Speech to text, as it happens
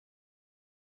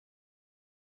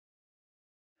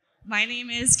My name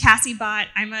is Cassie Bhat.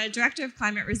 I'm a director of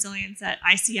climate resilience at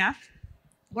ICF,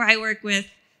 where I work with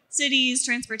cities,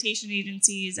 transportation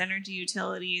agencies, energy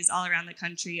utilities all around the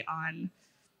country on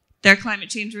their climate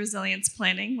change resilience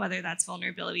planning, whether that's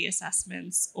vulnerability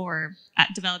assessments or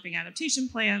developing adaptation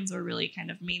plans or really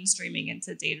kind of mainstreaming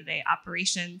into day-to-day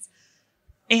operations.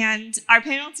 And our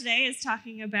panel today is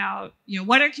talking about,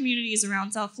 what are communities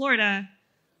around South Florida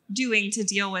doing to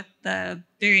deal with the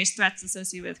various threats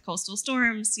associated with coastal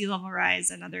storms, sea level rise,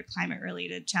 and other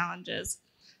climate-related challenges.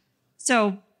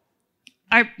 So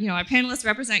our panelists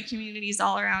represent communities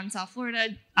all around South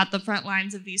Florida at the front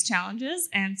lines of these challenges.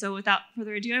 And so without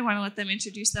further ado, I want to let them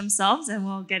introduce themselves and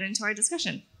we'll get into our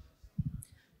discussion.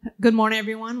 Good morning,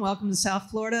 everyone. Welcome to South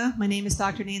Florida. My name is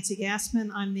Dr. Nancy Gassman.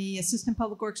 I'm the Assistant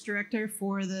Public Works Director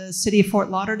for the City of Fort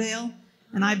Lauderdale,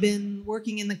 and I've been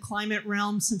working in the climate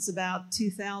realm since about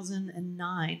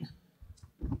 2009.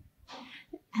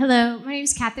 Hello, my name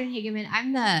is Catherine Hageman.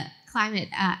 I'm the climate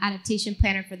adaptation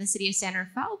planner for the city of San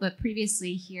Rafael, but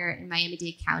previously here in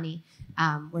Miami-Dade County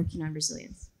working on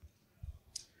resilience.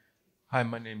 Hi,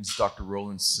 my name is Dr.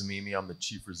 Roland Samimi. I'm the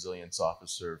Chief Resilience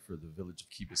Officer for the village of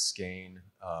Key Biscayne.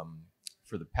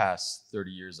 For the past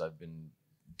 30 years, I've been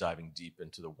diving deep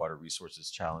into the water resources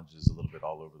challenges a little bit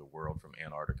all over the world, from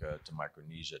Antarctica to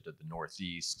Micronesia to the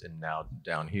Northeast and now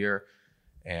down here.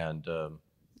 And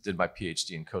did my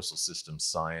PhD in coastal systems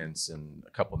science and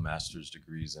a couple of master's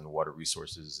degrees in water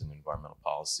resources and environmental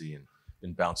policy, and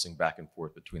been bouncing back and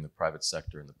forth between the private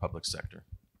sector and the public sector.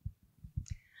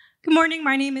 Good morning.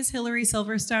 My name is Hillary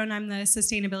Silverstone. I'm the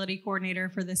Sustainability Coordinator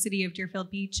for the City of Deerfield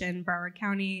Beach and Broward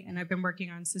County, and I've been working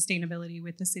on sustainability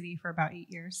with the city for about 8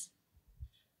 years.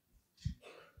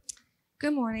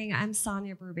 Good morning. I'm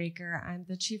Sonia Brubaker. I'm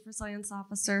the Chief Resilience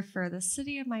Officer for the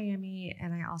City of Miami,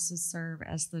 and I also serve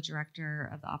as the Director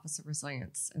of the Office of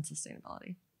Resilience and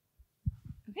Sustainability.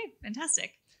 Okay,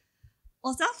 fantastic.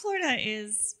 Well, South Florida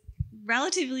is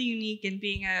relatively unique in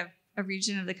being a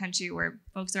region of the country where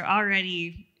folks are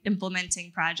already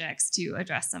implementing projects to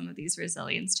address some of these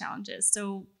resilience challenges.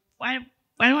 So why do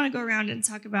I want to go around and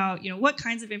talk about, what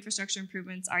kinds of infrastructure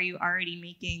improvements are you already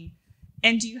making?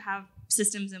 And do you have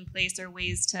systems in place or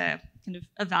ways to kind of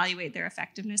evaluate their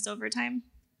effectiveness over time?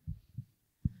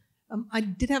 I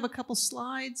did have a couple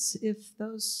slides, if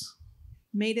those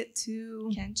made it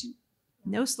to... Can't you?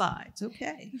 No slides,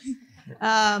 okay.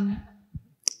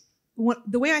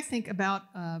 The way I think about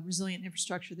resilient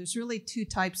infrastructure, there's really two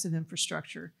types of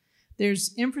infrastructure.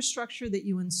 There's infrastructure that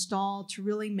you install to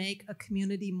really make a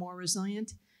community more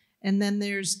resilient. And then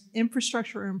there's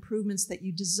infrastructure improvements that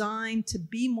you design to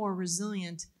be more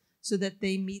resilient so that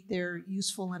they meet their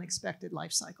useful and expected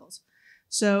life cycles.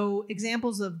 So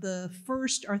examples of the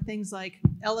first are things like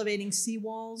elevating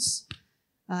seawalls,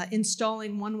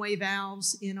 installing one-way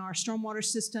valves in our stormwater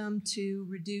system to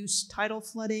reduce tidal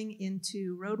flooding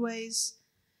into roadways.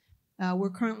 We're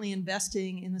currently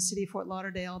investing in the city of Fort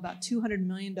Lauderdale about $200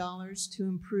 million to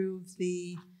improve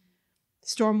the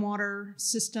stormwater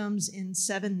systems in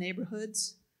 7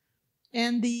 neighborhoods.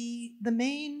 And the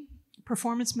main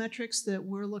performance metrics that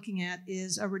we're looking at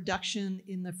is a reduction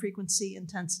in the frequency,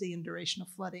 intensity, and duration of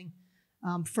flooding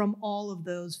from all of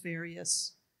those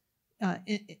various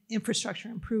infrastructure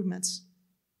improvements.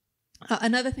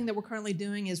 Another thing that we're currently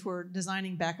doing is we're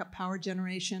designing backup power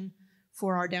generation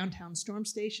for our downtown storm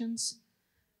stations.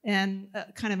 And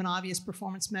kind of an obvious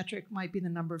performance metric might be the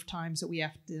number of times that we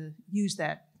have to use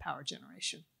that power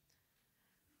generation.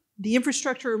 The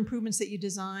infrastructure improvements that you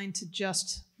design to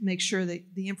just make sure that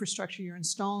the infrastructure you're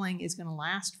installing is going to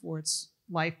last for its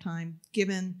lifetime,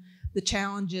 given the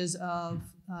challenges of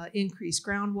increased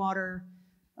groundwater,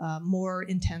 more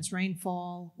intense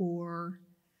rainfall, or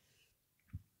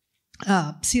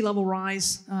sea level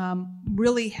rise,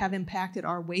 really have impacted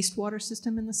our wastewater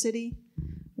system in the city.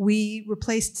 We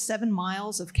replaced 7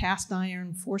 miles of cast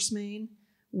iron force main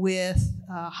with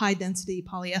high density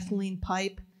polyethylene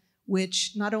pipe,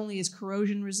 which not only is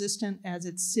corrosion resistant as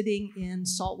it's sitting in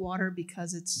salt water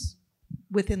because it's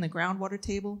within the groundwater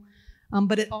table,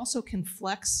 but it also can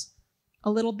flex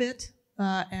a little bit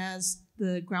as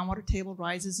the groundwater table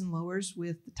rises and lowers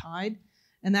with the tide,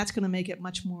 and that's going to make it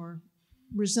much more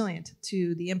resilient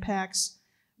to the impacts.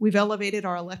 We've elevated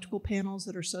our electrical panels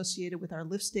that are associated with our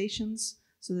lift stations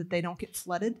so that they don't get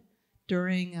flooded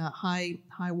during high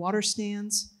water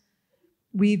stands.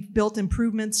 We've built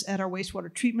improvements at our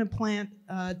wastewater treatment plant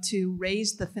to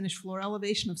raise the finished floor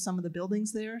elevation of some of the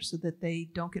buildings there so that they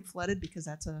don't get flooded, because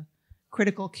that's a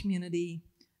critical community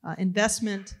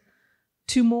investment.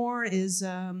 2 more is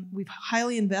we've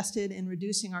highly invested in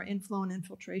reducing our inflow and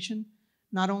infiltration,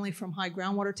 not only from high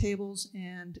groundwater tables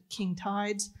and king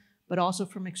tides, but also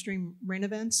from extreme rain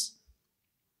events.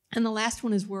 And the last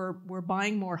one is we're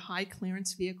buying more high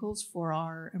clearance vehicles for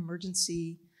our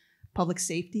emergency public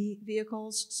safety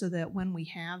vehicles, so that when we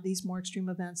have these more extreme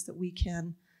events, that we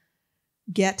can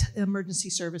get emergency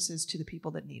services to the people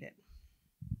that need it.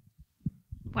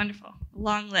 Wonderful.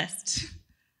 Long list.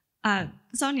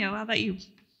 Sonia, how about you?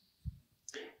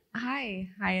 Hi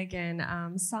again.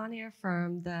 Sonia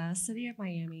from the city of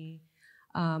Miami.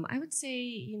 I would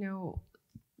say,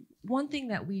 one thing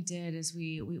that we did is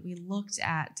we looked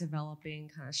at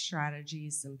developing kind of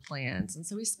strategies and plans. And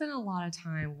so we spent a lot of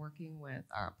time working with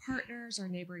our partners, our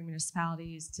neighboring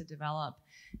municipalities, to develop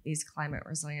these climate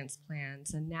resilience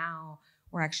plans. And now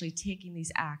we're actually taking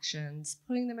these actions,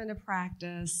 putting them into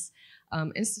practice,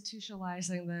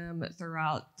 institutionalizing them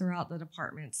throughout the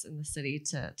departments in the city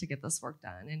to get this work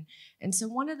done. And so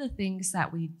one of the things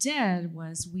that we did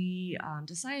was we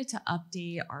decided to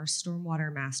update our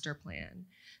stormwater master plan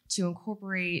to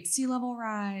incorporate sea level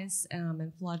rise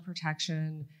and flood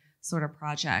protection sort of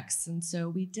projects. And so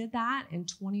we did that in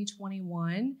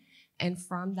 2021. And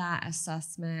from that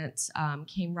assessment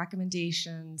came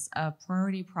recommendations of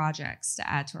priority projects to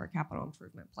add to our capital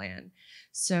improvement plan.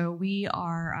 So we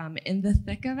are in the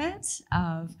thick of it,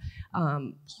 of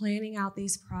planning out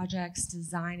these projects,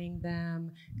 designing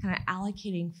them, kind of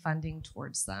allocating funding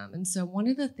towards them. And so one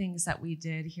of the things that we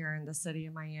did here in the city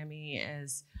of Miami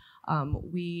is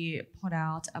we put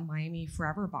out a Miami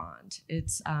Forever bond.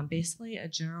 It's basically a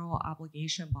general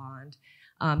obligation bond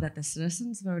that the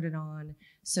citizens voted on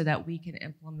so that we can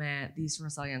implement these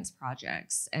resilience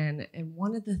projects. And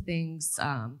one of the things,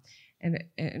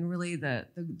 and really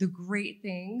the great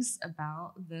things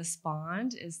about this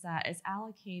bond is that it's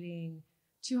allocating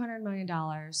 $200 million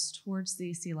towards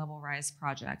the sea level rise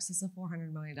projects. It's a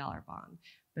 $400 million bond,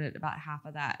 but about half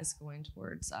of that is going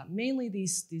towards mainly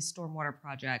these stormwater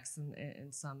projects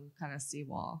and some kind of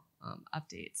seawall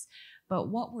updates. But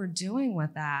what we're doing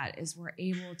with that is we're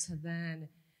able to then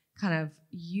kind of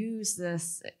use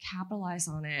this, capitalize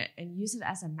on it, and use it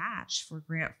as a match for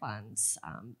grant funds.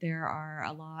 There are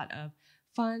a lot of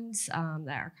funds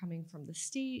that are coming from the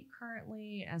state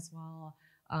currently, as well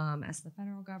as the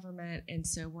federal government. And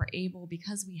so we're able,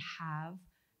 because we have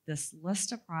this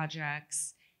list of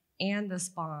projects and this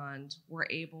bond, we're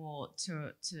able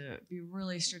to be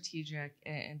really strategic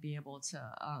and be able to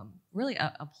really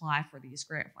apply for these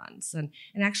grant funds. And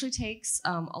it actually takes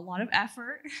a lot of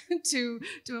effort to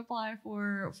apply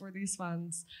for these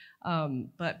funds,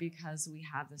 but because we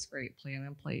have this great plan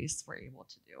in place, we're able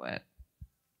to do it.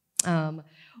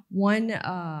 One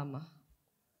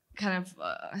kind of,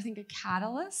 I think, a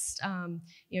catalyst,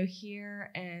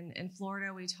 here in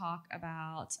Florida, we talk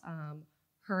about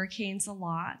hurricanes a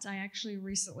lot. I actually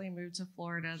recently moved to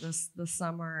Florida this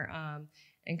summer,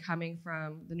 and coming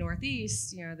from the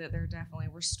Northeast, that there definitely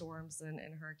were storms and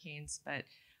hurricanes, but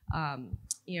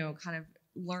kind of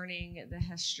learning the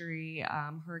history,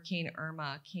 Hurricane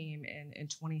Irma came in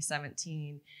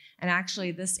 2017, and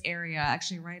actually this area,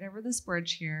 right over this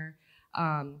bridge here,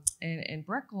 in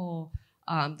Brickell,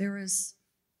 there was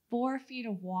 4 feet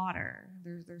of water.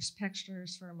 There's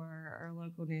pictures from our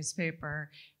local newspaper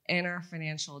in our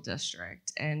financial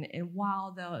district, and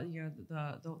while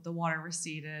the water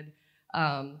receded,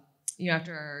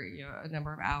 after a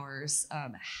number of hours,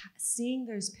 seeing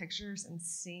those pictures and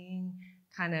seeing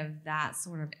kind of that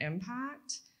sort of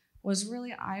impact was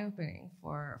really eye-opening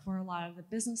for a lot of the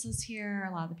businesses here,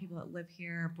 a lot of the people that live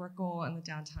here, Brickell and the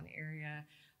downtown area.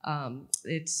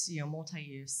 It's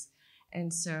multi-use.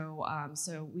 And so,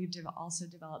 we've also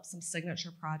developed some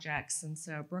signature projects. And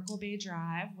so Brickell Bay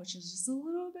Drive, which is just a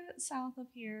little bit south of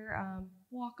here,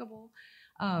 walkable,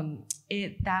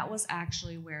 that was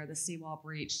actually where the seawall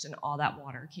breached and all that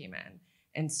water came in.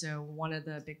 And so one of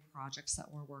the big projects that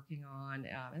we're working on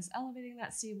is elevating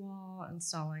that seawall,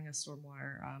 installing a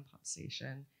stormwater pump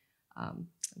station, and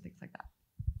things like that.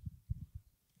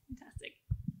 Fantastic.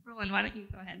 Roland, why don't you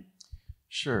go ahead?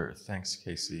 Sure. Thanks,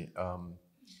 Casey.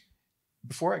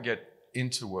 Before I get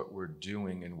into what we're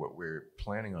doing and what we're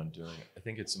planning on doing, I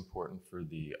think it's important for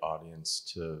the audience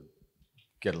to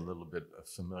get a little bit of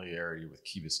familiarity with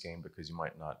Key Biscayne, because you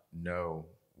might not know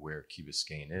where Key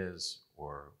Biscayne is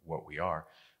or what we are.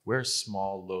 We're a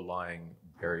small, low-lying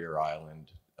barrier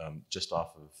island just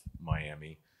off of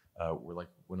Miami. We're like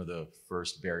one of the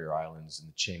first barrier islands in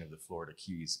the chain of the Florida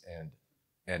Keys,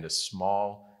 and a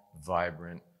small,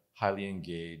 vibrant, highly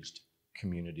engaged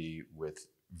community with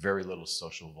very little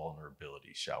social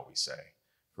vulnerability, shall we say,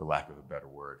 for lack of a better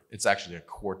word. It's actually a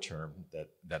core term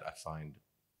that I find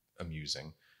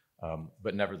amusing,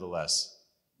 but nevertheless,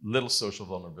 little social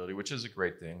vulnerability, which is a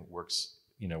great thing, works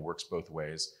both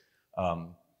ways.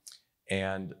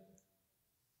 And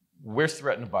we're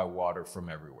threatened by water from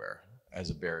everywhere as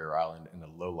a barrier island and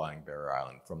a low-lying barrier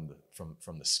island, from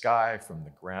the sky, from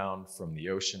the ground, from the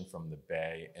ocean, from the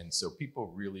bay. And so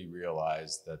people really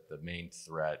realize that the main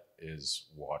threat is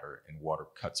water, and water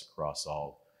cuts across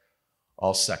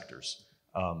all sectors.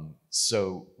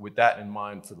 So with that in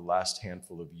mind, for the last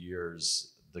handful of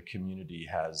years, the community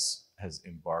has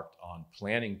embarked on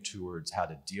planning towards how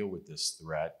to deal with this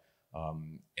threat,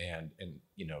 and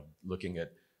looking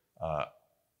at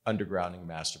undergrounding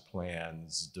master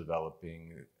plans,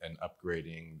 developing and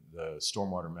upgrading the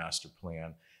stormwater master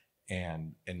plan,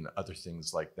 and other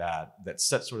things like that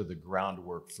set sort of the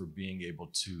groundwork for being able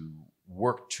to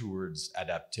work towards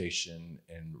adaptation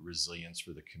and resilience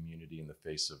for the community in the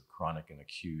face of chronic and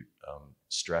acute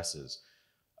stresses.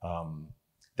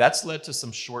 That's led to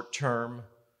some short-term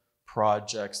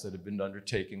projects that have been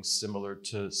undertaken, similar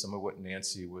to some of what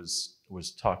Nancy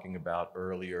was talking about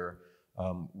earlier.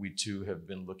 We too have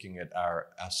been looking at our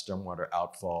stormwater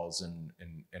outfalls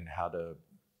and how to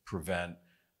prevent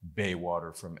bay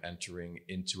water from entering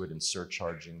into it and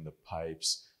surcharging the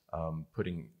pipes,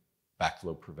 putting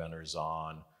backflow preventers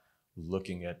on,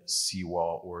 looking at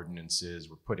seawall ordinances.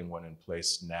 We're putting one in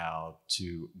place now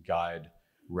to guide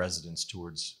residents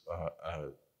towards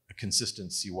a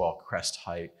consistent seawall crest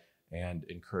height, and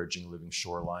encouraging living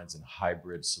shorelines and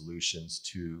hybrid solutions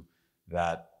to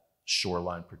that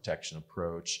shoreline protection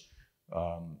approach.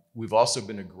 We've also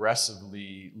been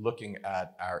aggressively looking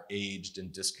at our aged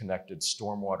and disconnected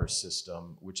stormwater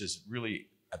system, which is really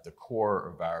at the core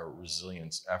of our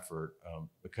resilience effort,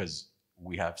 because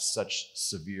we have such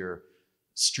severe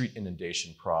street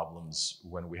inundation problems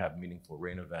when we have meaningful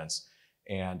rain events,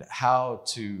 and how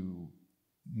to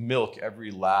milk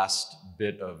every last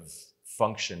bit of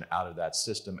function out of that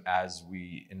system as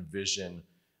we envision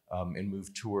and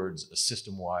move towards a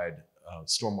system-wide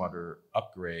stormwater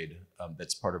upgrade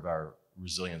that's part of our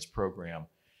resilience program.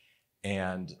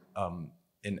 And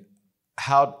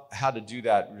how to do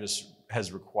that just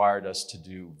has required us to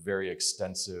do very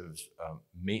extensive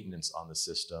maintenance on the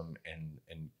system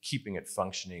and keeping it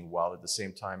functioning, while at the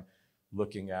same time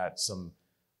looking at some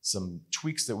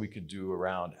tweaks that we could do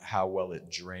around how well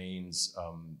it drains,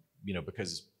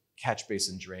 because catch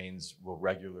basin drains will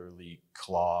regularly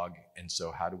clog, and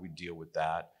so how do we deal with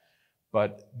that?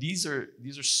 But these are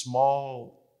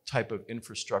small type of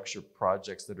infrastructure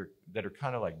projects that are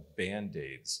kind of like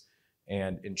Band-Aids.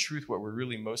 And in truth, what we're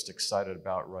really most excited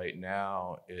about right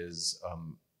now is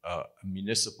a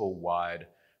municipal-wide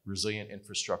resilient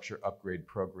infrastructure upgrade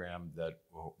program that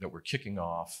we're kicking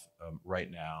off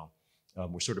right now.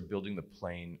 We're sort of building the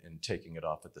plane and taking it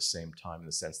off at the same time, in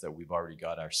the sense that we've already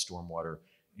got our stormwater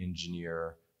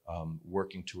engineer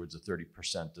working towards a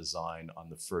 30% design on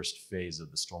the first phase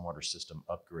of the stormwater system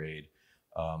upgrade.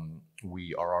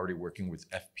 We are already working with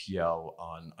FPL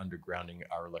on undergrounding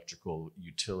our electrical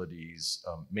utilities,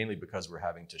 mainly because we're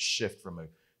having to shift from a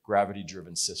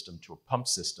gravity-driven system to a pump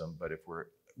system. But if we're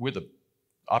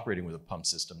operating with a pump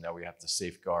system, now we have to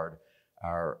safeguard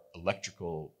our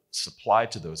electrical supply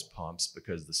to those pumps,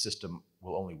 because the system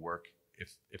will only work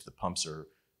if the pumps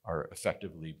are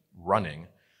effectively running.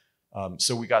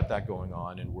 So we got that going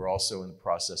on, and we're also in the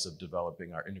process of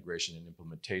developing our integration and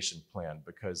implementation plan,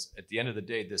 because at the end of the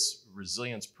day, this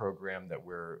resilience program that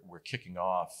we're kicking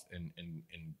off and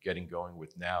getting going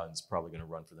with now, and it's probably going to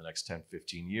run for the next 10,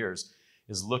 15 years,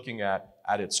 is looking at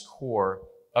its core,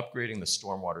 upgrading the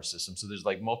stormwater system. So there's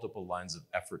like multiple lines of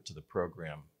effort to the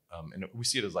program. And we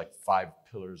see it as like 5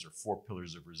 pillars or 4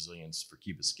 pillars of resilience for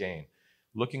Key Biscayne.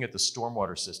 Looking at the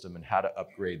stormwater system and how to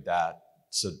upgrade that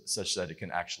such that it can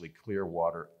actually clear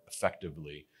water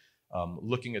effectively.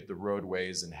 Looking at the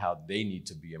roadways and how they need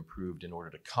to be improved in order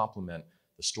to complement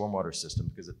the stormwater system,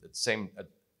 because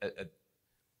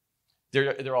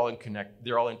they're all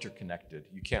interconnected.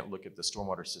 You can't look at the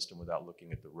stormwater system without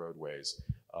looking at the roadways.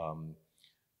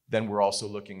 Then we're also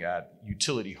looking at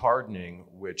utility hardening,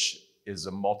 which is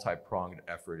a multi-pronged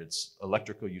effort. It's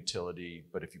electrical utility,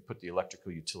 but if you put the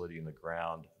electrical utility in the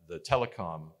ground, the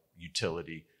telecom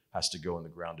utility has to go in the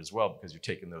ground as well, because you're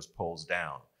taking those poles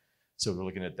down. So we're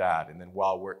looking at that. And then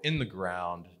while we're in the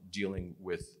ground dealing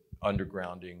with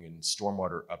undergrounding and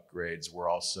stormwater upgrades, we're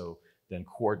also then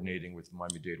coordinating with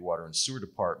Miami-Dade Water and Sewer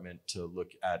Department to look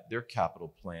at their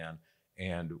capital plan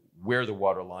and where the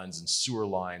water lines and sewer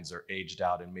lines are aged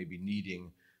out and maybe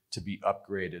needing to be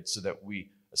upgraded, so that we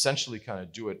essentially kind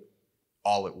of do it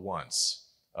all at once.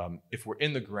 If we're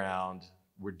in the ground,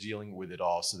 we're dealing with it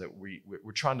all, so that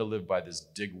we're trying to live by this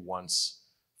dig once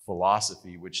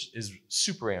philosophy, which is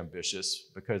super ambitious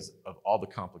because of all the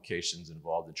complications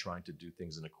involved in trying to do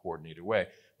things in a coordinated way.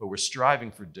 But we're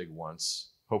striving for dig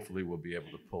once. Hopefully we'll be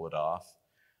able to pull it off.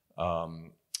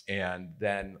 And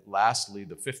then lastly,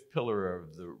 the fifth pillar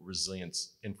of the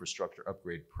Resilience Infrastructure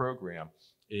Upgrade Program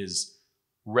is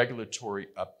regulatory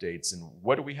updates. And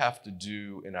what do we have to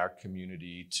do in our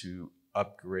community to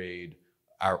upgrade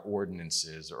our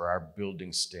ordinances or our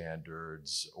building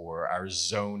standards or our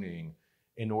zoning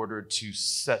in order to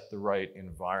set the right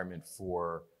environment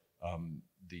for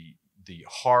the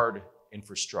hard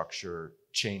infrastructure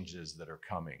changes that are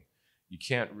coming? You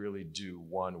can't really do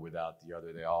one without the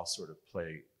other. They all sort of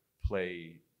play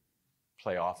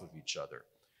off of each other.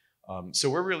 So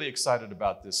we're really excited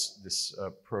about this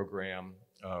program.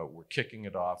 We're kicking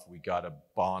it off. We got a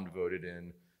bond voted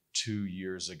in 2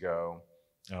 years ago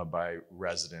by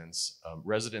residents.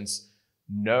 Residents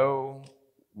know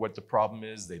what the problem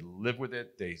is. They live with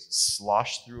it. They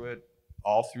slosh through it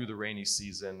all through the rainy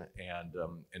season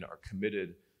and are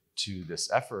committed to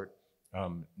this effort.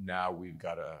 Now we've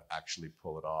got to actually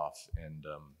pull it off, and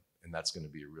that's going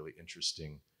to be a really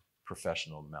interesting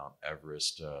professional Mount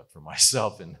Everest for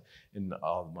myself and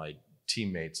all of my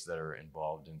teammates that are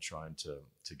involved in trying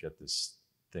to get this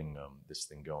thing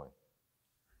going.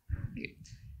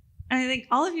 I think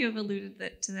all of you have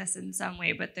alluded to this in some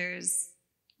way, but there's,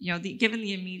 given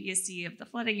the immediacy of the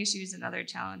flooding issues and other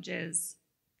challenges,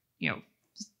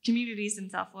 communities in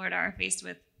South Florida are faced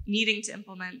with needing to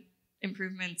implement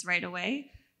improvements right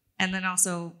away, and then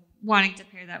also wanting to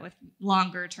pair that with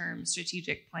longer term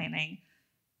strategic planning.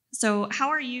 So how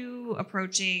are you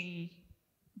approaching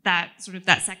that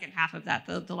second half of that,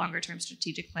 the longer term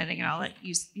strategic planning? And I'll let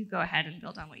you go ahead and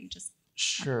build on what you just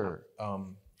Sure.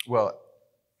 Well,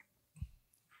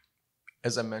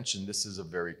 as I mentioned, this is a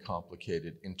very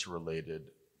complicated, interrelated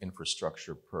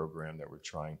infrastructure program that we're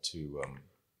trying to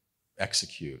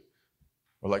execute,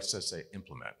 or like to say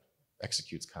implement.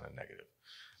 Execute's kind of negative.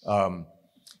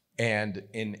 And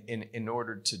in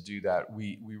order to do that,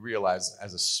 we realize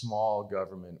as a small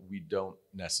government, we don't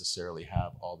necessarily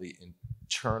have all the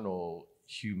internal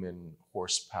human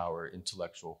horsepower,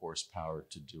 intellectual horsepower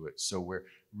to do it. So we're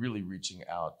really reaching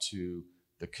out to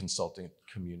the consulting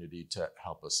community to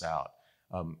help us out.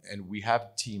 And we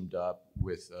have teamed up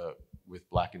with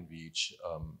Black & Veatch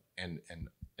and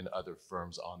other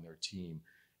firms on their team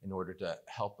in order to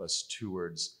help us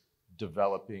towards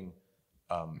developing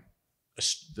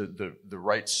the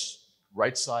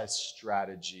right size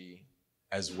strategy,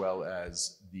 as well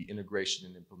as the integration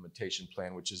and implementation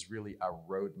plan, which is really our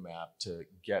roadmap to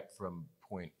get from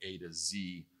point A to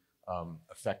Z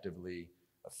effectively,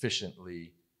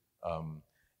 efficiently,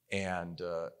 and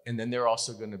then they're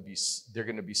also going to be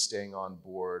staying on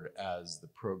board as the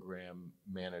program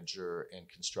manager and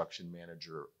construction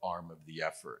manager arm of the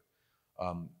effort.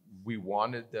 We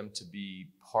wanted them to be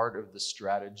part of the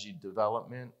strategy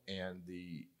development and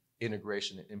the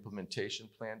integration and implementation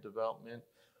plan development,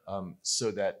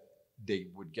 so that they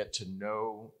would get to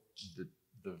know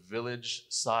the village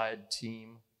side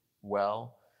team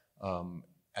well,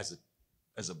 as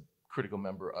a critical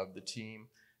member of the team,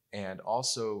 and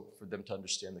also for them to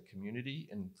understand the community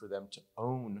and for them to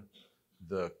own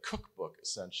the cookbook,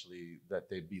 essentially, that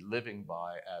they'd be living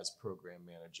by as program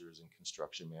managers and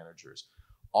construction managers.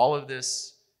 All of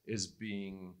this is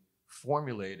being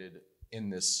formulated in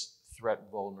this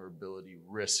threat, vulnerability,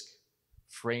 risk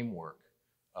framework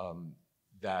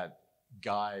that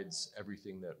guides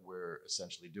everything that we're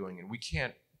essentially doing. And we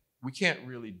can't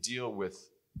really deal with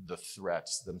the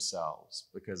threats themselves,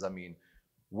 because,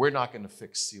 we're not going to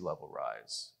fix sea level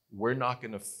rise. We're not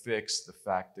going to fix the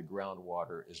fact that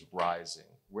groundwater is rising.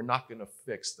 We're not going to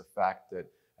fix the fact that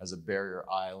as a barrier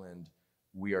island,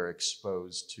 we are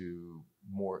exposed to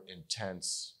more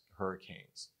intense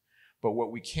hurricanes. But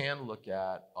what we can look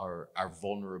at are our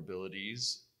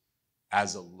vulnerabilities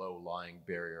as a low-lying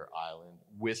barrier island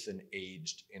with an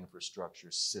aged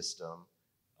infrastructure system,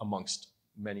 amongst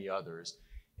many others,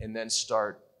 and then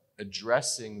start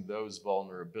addressing those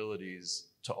vulnerabilities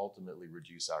to ultimately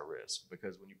reduce our risk.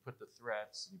 Because when you put the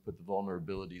threats and you put the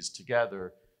vulnerabilities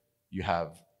together, you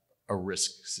have a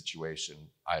risk situation,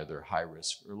 either high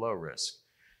risk or low risk.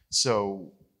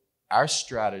 So our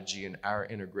strategy and our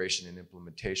integration and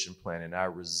implementation plan and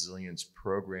our resilience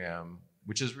program,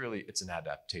 which is really, it's an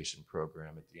adaptation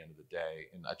program at the end of the day.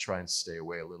 And I try and stay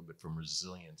away a little bit from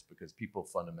resilience because people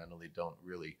fundamentally don't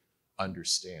really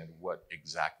understand what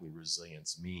exactly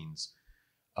resilience means.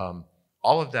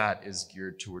 All of that is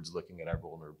geared towards looking at our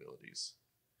vulnerabilities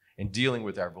and dealing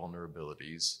with our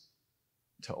vulnerabilities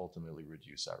to ultimately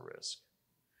reduce our risk.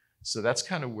 So that's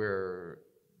kind of where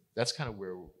that's kind of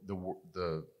where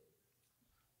the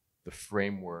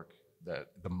framework, that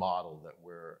the model that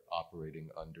we're operating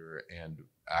under, and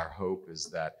our hope is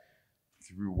that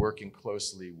through working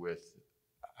closely with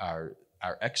our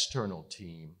external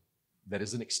team, that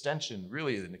is an extension,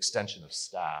 really an extension of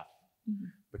staff, mm-hmm.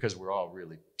 because we're all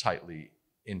really tightly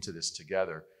into this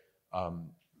together.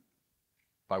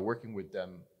 By working with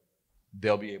them,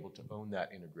 they'll be able to own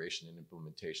that integration and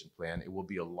implementation plan. It will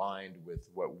be aligned with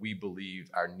what we believe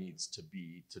our needs to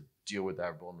be to deal with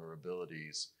our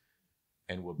vulnerabilities,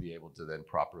 and we'll be able to then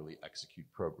properly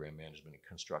execute program management and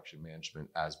construction management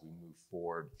as we move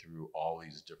forward through all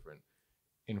these different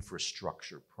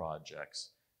infrastructure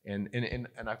projects. And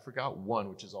I forgot one,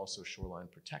 which is also shoreline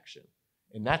protection.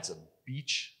 And that's a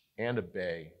beach and a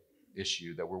bay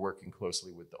issue that we're working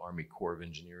closely with the Army Corps of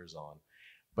Engineers on.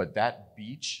 But that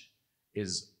beach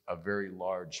is a very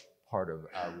large part of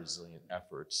our resilient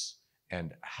efforts.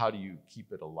 And how do you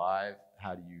keep it alive?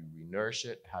 How do you renourish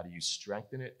it? How do you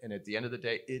strengthen it? And at the end of the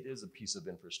day, it is a piece of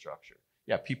infrastructure.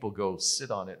 Yeah, people go sit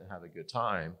on it and have a good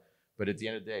time, but at the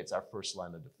end of the day, it's our first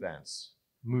line of defense.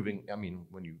 Moving, I mean,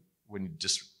 when you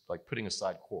just like putting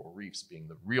aside coral reefs being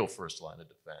the real first line of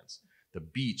defense, the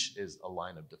beach is a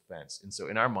line of defense. And so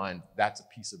in our mind, that's a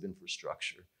piece of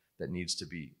infrastructure that needs to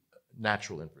be,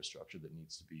 natural infrastructure that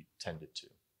needs to be tended to.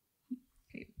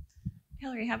 Great.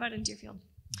 Hillary, how about in Deerfield?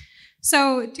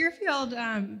 So Deerfield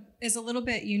is a little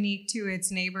bit unique to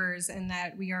its neighbors in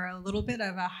that we are a little bit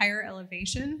of a higher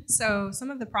elevation. So some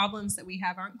of the problems that we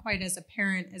have aren't quite as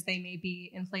apparent as they may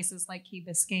be in places like Key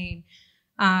Biscayne.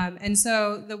 And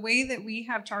so the way that we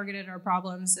have targeted our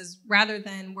problems is, rather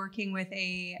than working with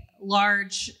a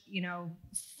large,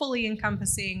 fully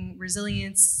encompassing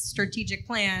resilience strategic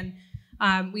plan,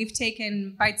 we've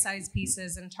taken bite-sized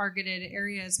pieces and targeted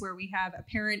areas where we have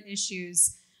apparent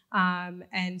issues,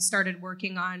 and started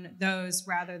working on those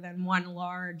rather than one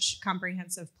large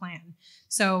comprehensive plan.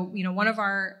 So, one of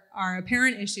our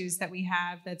apparent issues that we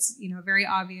have that's, very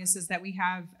obvious is that we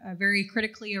have a very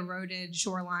critically eroded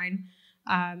shoreline.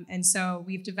 And so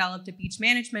we've developed a beach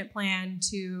management plan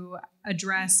to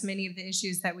address many of the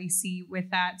issues that we see with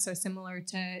that. So similar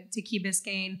to Key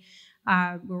Biscayne,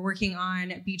 we're working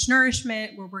on beach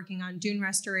nourishment, we're working on dune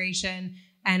restoration,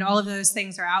 and all of those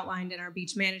things are outlined in our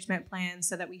beach management plan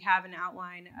so that we have an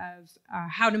outline of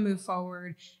how to move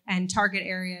forward and target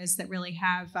areas that really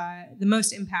have the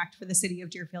most impact for the city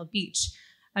of Deerfield Beach.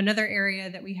 Another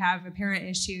area that we have apparent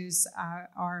issues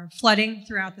are flooding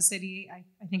throughout the city.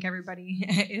 I think everybody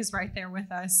is right there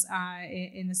with us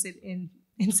in the city,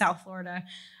 in South Florida.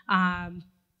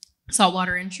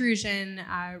 Saltwater intrusion,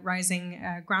 rising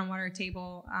groundwater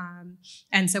table.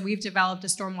 And so we've developed a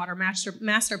stormwater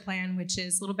master plan, which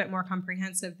is a little bit more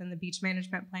comprehensive than the beach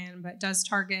management plan, but does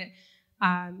target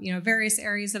various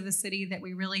areas of the city that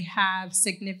we really have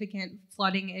significant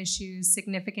flooding issues,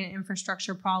 significant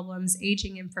infrastructure problems,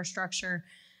 aging infrastructure.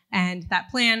 And that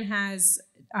plan has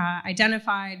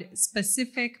identified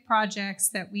specific projects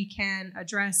that we can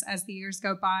address as the years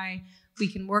go by.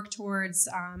 We can work towards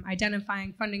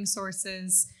identifying funding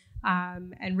sources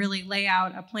and really lay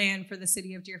out a plan for the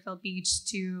city of Deerfield Beach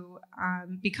to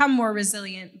become more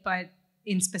resilient, but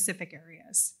in specific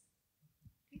areas.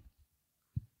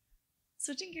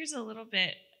 Switching gears a little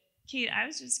bit, Kate, I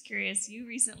was just curious, you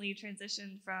recently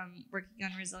transitioned from working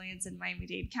on resilience in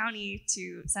Miami-Dade County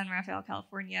to San Rafael,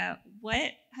 California.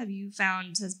 What have you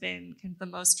found has been kind of the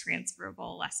most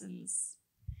transferable lessons?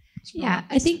 Yeah,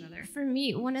 I think for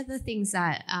me, one of the things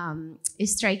that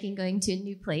is striking going to a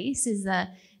new place is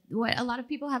what a lot of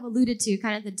people have alluded to,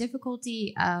 kind of the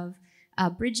difficulty of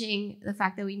bridging the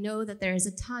fact that we know that there is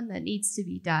a ton that needs to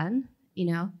be done,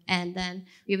 and then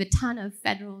we have a ton of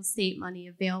federal, state money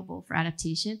available for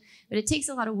adaptation, but it takes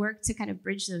a lot of work to kind of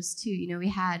bridge those two.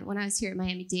 When I was here at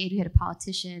Miami-Dade, we had a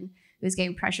politician who was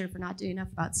getting pressure for not doing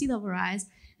enough about sea level rise.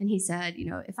 And he said,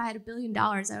 if I had $1 billion,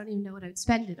 I don't even know what I would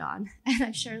spend it on. And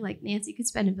I'm sure Nancy could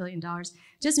spend $1 billion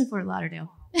just in Fort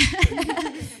Lauderdale.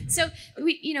 So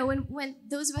when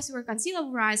those of us who work on sea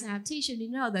level rise and adaptation,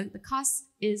 the cost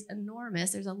is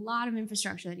enormous. There's a lot of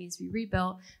infrastructure that needs to be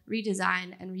rebuilt,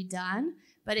 redesigned, and redone.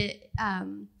 But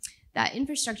that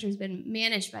infrastructure has been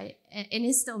managed by, and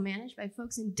is still managed by,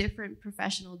 folks in different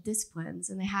professional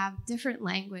disciplines, and they have different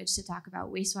language to talk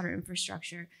about wastewater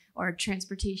infrastructure or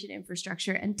transportation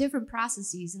infrastructure and different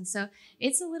processes. And so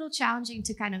it's a little challenging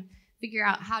to kind of figure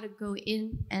out how to go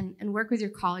in and work with your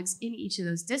colleagues in each of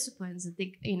those disciplines and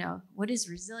think, what is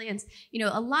resilience?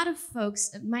 A lot of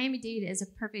folks, Miami-Dade is a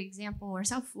perfect example, or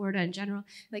South Florida in general,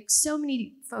 so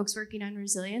many folks working on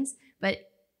resilience, but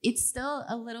it's still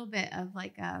a little bit of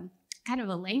kind of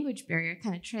a language barrier,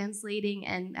 kind of translating,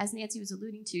 and as Nancy was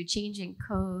alluding to, changing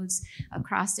codes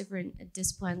across different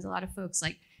disciplines. A lot of folks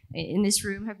like in this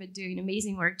room have been doing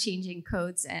amazing work changing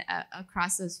codes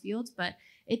across those fields, but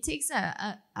it takes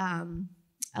a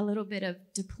little bit of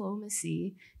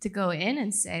diplomacy to go in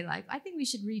and say, like, I think we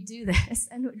should redo this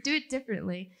and do it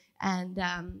differently. And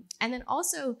then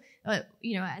also,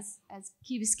 as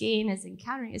Key Biscayne is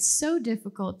encountering, it's so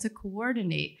difficult to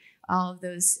coordinate all of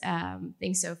those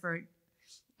things. So for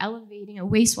elevating a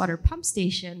wastewater pump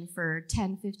station for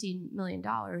 $10-15 million,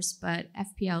 but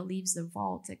FPL leaves the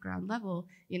vault at ground level,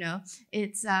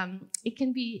 it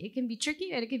can be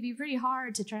tricky, and it can be pretty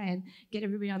hard to try and get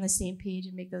everybody on the same page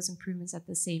and make those improvements at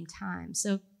the same time.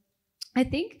 So I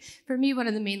think for me, one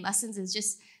of the main lessons is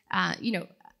just,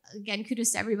 again,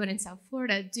 kudos to everyone in South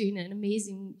Florida doing an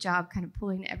amazing job kind of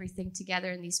pulling everything together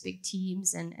in these big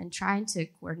teams and trying to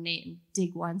coordinate, and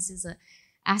dig once is a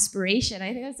aspiration.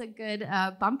 I think that's a good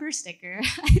bumper sticker.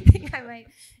 I think I might,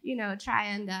 try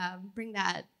and bring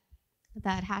that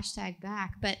hashtag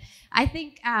back. But I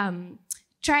think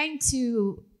trying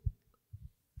to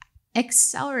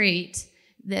accelerate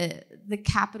the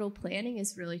capital planning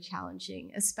is really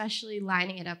challenging, especially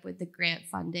lining it up with the grant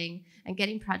funding and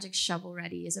getting projects shovel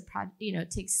ready is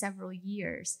takes several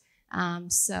years.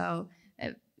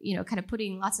 Kind of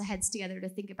putting lots of heads together to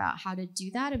think about how to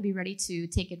do that and be ready to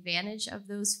take advantage of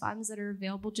those funds that are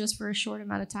available just for a short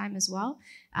amount of time as well.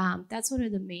 That's one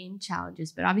of the main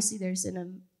challenges, but obviously there's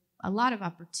a lot of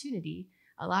opportunity,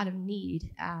 a lot of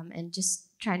need, and just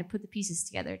trying to put the pieces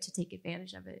together to take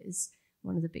advantage of it is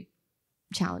one of the big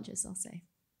challenges, I'll say.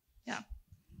 Yeah,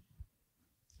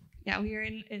 we are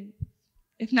in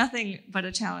if nothing but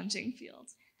a challenging field,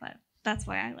 but that's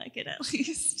why I like it at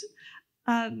least.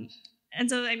 And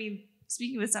so,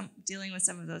 dealing with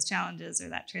some of those challenges or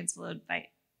that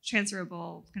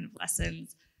transferable kind of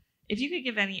lessons, if you could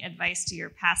give any advice to your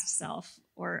past self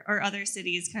or other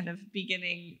cities kind of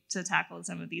beginning to tackle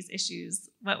some of these issues,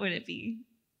 what would it be?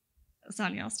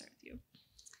 Sonia, I'll start with you.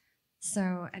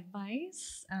 So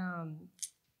advice,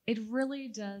 it really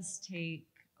does take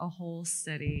a whole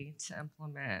city to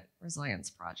implement resilience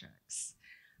projects.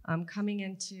 Coming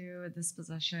into this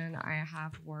position, I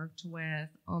have worked with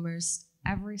almost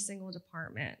every single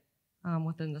department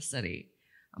within the city.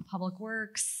 Public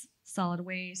works, solid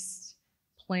waste,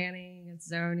 planning,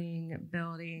 zoning,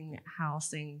 building,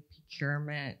 housing,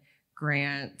 procurement,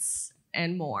 grants,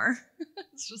 and more.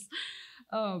 It's just,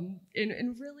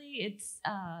 and really it's,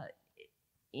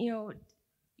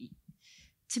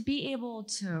 to be able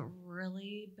to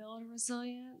really build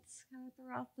resilience kind of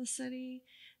throughout the city,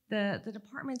 the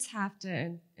departments have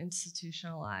to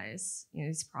institutionalize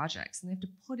these projects, and they have to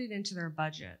put it into their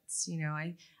budgets.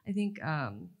 I think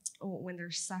when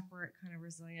there's separate kind of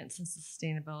resilience and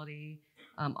sustainability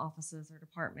offices or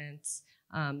departments,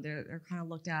 they're kind of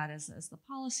looked at as the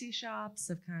policy shops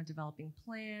of kind of developing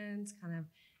plans, kind of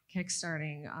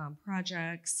kickstarting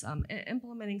projects,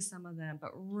 implementing some of them,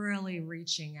 but really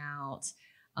reaching out.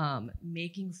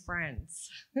 Making friends.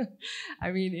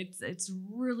 I mean, it's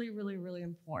really, really, really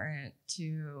important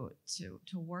to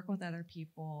work with other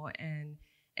people and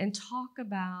talk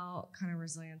about kind of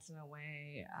resilience in a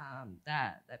way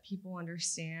that people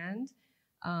understand,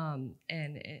 and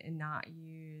not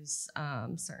use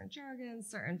certain jargon,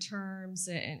 certain terms,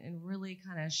 and really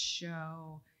kind of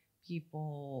show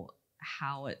people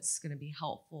how it's going to be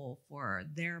helpful for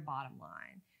their bottom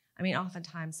line. I mean,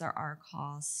 oftentimes there are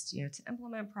costs, to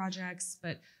implement projects,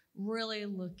 but really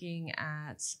looking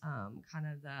at kind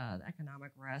of the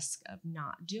economic risk of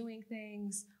not doing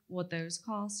things, what those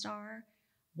costs are,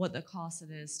 what the cost it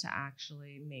is to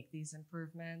actually make these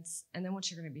improvements, and then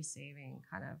what you're going to be saving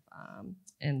kind of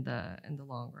in the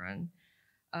long run.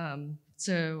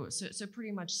 So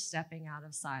pretty much stepping out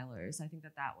of silos. I think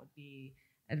that would be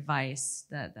advice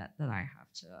that I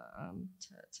have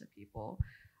to people.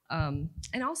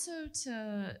 And also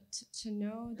to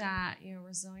know that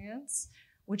resilience,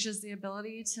 which is the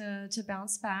ability to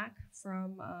bounce back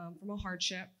from a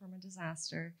hardship, from a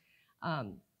disaster.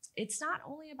 It's not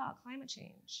only about climate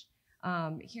change.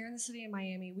 Here in the city of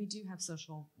Miami, we do have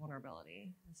social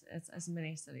vulnerability, as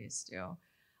many cities do,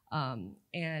 and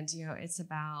it's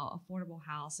about affordable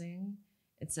housing.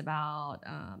 It's about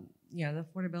the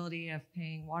affordability of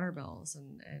paying water bills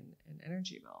and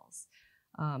energy bills.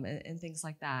 And things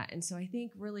like that. And so I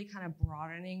think really kind of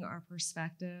broadening our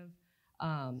perspective,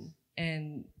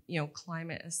 and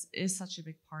climate is such a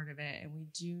big part of it. And we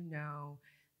do know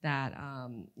that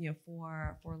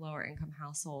for lower income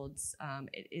households,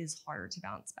 it is harder to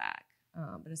bounce back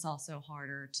but it's also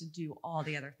harder to do all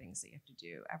the other things that you have to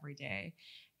do every day.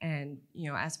 And,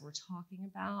 as we're talking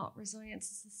about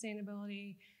resilience and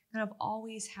sustainability, kind of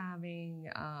always having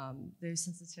those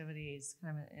sensitivities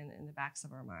kind of in the backs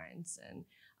of our minds,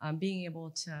 and being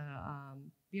able to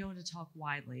talk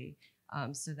widely,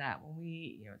 so that when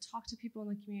we talk to people in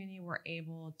the community, we're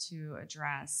able to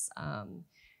address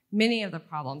many of the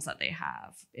problems that they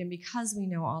have. And because we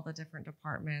know all the different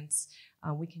departments,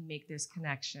 we can make those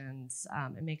connections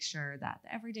and make sure that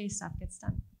the everyday stuff gets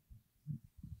done.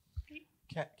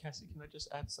 Cassie, can I just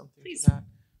add something Please. to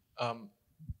that?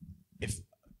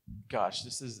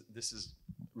 This is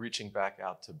reaching back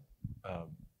out to a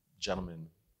gentleman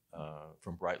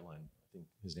from Brightland. I think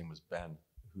his name was Ben,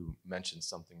 who mentioned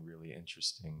something really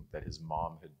interesting that his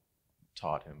mom had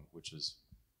taught him, which was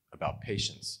about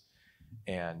patience.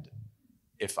 And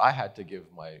if I had to give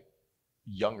my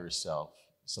younger self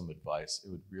some advice, it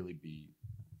would really be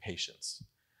patience.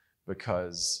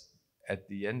 Because at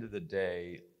the end of the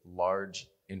day, large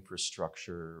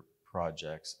infrastructure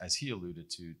projects, as he alluded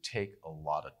to, take a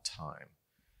lot of time.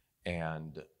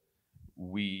 And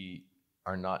we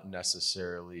are not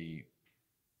necessarily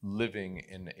living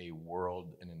in a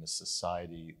world and in a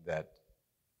society that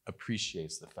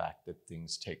appreciates the fact that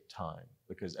things take time,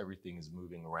 because everything is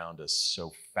moving around us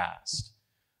so fast.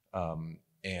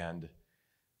 And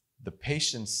the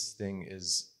patience thing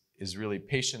is really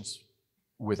patience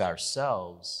with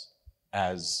ourselves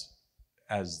as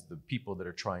the people that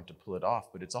are trying to pull it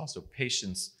off, but it's also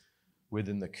patience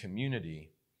within the community,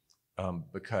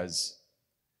 because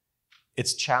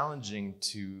it's challenging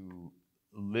to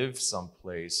live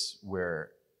someplace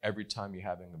where every time you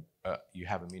have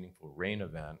a meaningful rain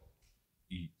event,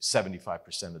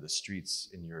 75% of the streets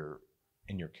in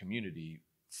your community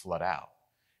flood out,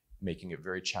 making it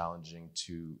very challenging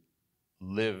to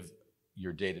live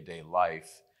your day-to-day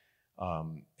life,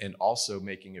 and also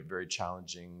making it very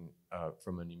challenging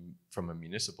from a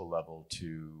municipal level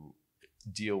to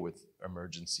deal with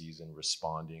emergencies and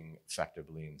responding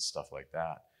effectively and stuff like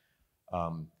that.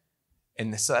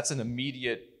 And so that's an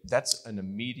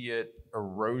immediate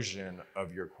erosion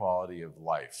of your quality of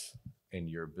life and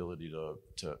your ability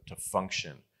to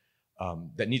function,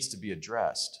 that needs to be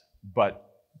addressed. But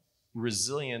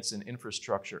resilience and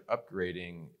infrastructure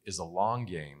upgrading is a long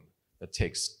game that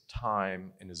takes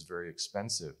time and is very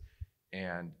expensive.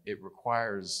 And it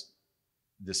requires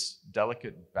this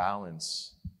delicate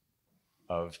balance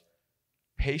of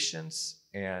patience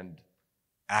and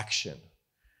action.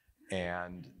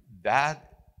 And that's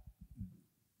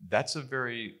a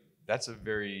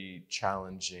very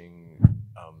challenging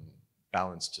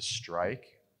balance to strike.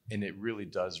 And it really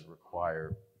does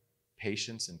require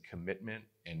patience and commitment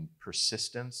and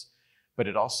persistence, but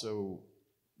it also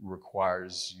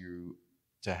requires you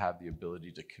to have the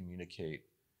ability to communicate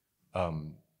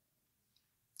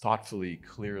thoughtfully,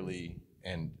 clearly,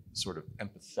 and sort of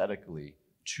empathetically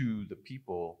to the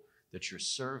people that you're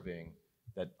serving,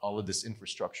 that all of this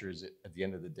infrastructure is at the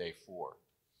end of the day for.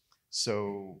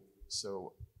 So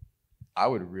I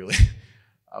would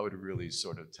really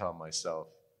sort of tell myself,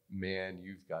 man,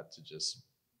 you've got to just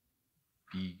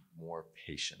be more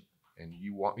patient. And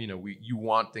you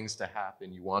want things to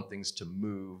happen, you want things to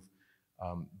move,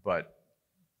 but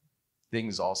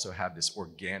things also have this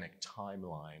organic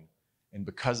timeline. And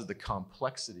because of the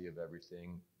complexity of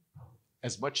everything,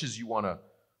 as much as you want to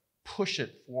push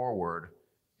it forward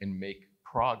and make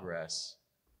progress,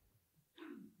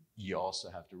 you also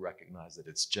have to recognize that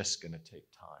it's just going to take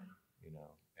time,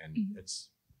 and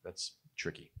that's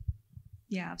tricky.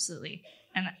 Yeah, absolutely.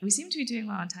 And we seem to be doing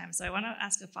well on time, so I want to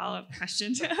ask a follow-up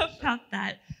question about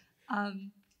that.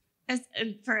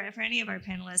 For any of our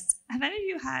panelists, have any of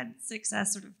you had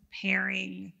success sort of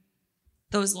pairing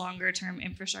those longer-term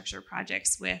infrastructure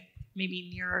projects with maybe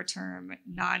nearer-term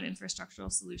non-infrastructural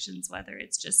solutions, whether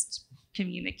it's just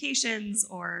communications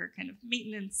or kind of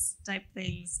maintenance type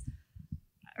things?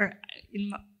 Or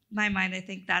in my mind, I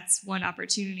think that's one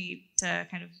opportunity to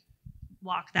kind of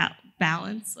walk that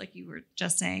balance, like you were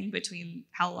just saying, between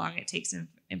how long it takes to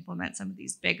implement some of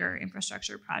these bigger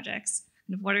infrastructure projects.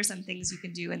 And what are some things you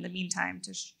can do in the meantime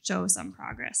to show some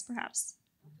progress, perhaps?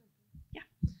 Yeah.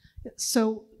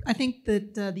 So I think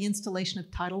that the installation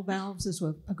of tidal valves is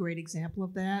a great example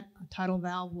of that. A tidal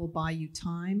valve will buy you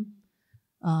time,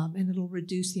 and it'll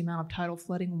reduce the amount of tidal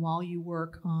flooding while you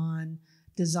work on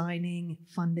designing,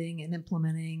 funding, and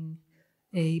implementing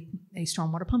a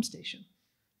stormwater pump station.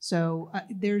 So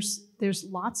there's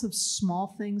lots of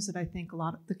small things that I think a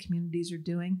lot of the communities are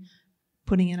doing,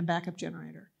 putting in a backup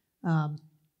generator. And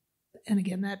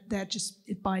again, that just,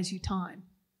 it buys you time.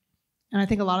 And I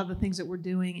think a lot of the things that we're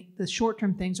doing, the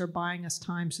short-term things are buying us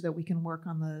time so that we can work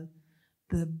on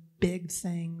the big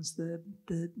things, the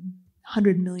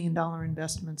 $100 million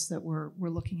investments that we're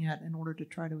looking at in order to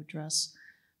try to address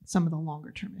some of the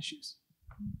longer-term issues.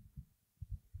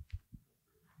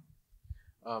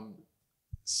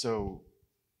 So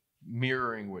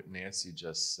mirroring what Nancy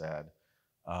just said,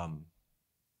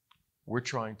 we're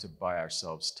trying to buy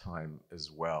ourselves time as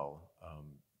well,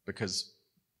 because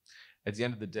at the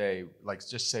end of the day, like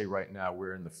just say right now,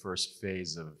 we're in the first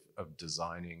phase of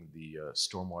designing the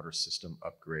stormwater system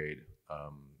upgrade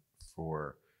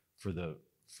for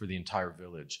the entire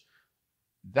village.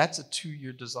 That's a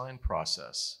 2-year design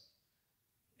process.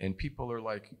 And people are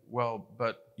like, well,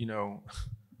 but you know,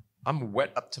 I'm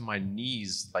wet up to my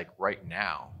knees like right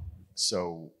now.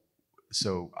 So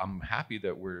I'm happy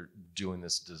that we're doing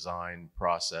this design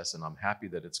process, and I'm happy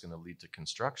that it's going to lead to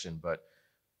construction, but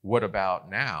what about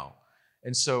now?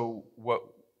 And so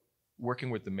working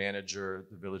with the manager,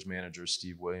 the village manager,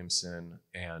 Steve Williamson,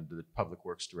 and the public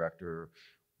works director,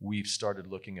 we've started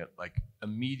looking at like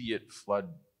immediate flood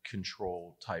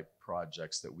control type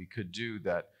projects that we could do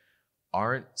that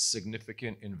aren't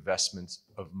significant investments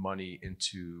of money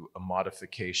into a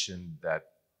modification that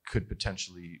could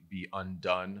potentially be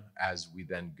undone as we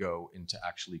then go into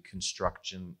actually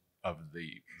construction of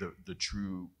the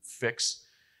true fix.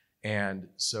 And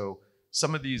so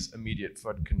some of these immediate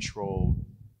flood control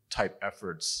type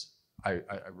efforts I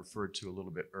referred to a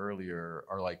little bit earlier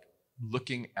are like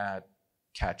looking at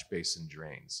catch basin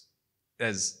drains.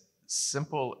 As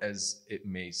simple as it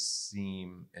may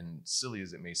seem and silly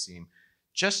as it may seem,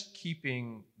 just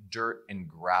keeping dirt and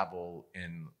gravel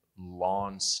and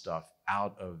lawn stuff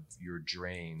out of your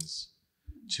drains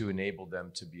to enable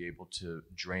them to be able to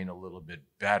drain a little bit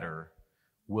better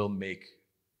will make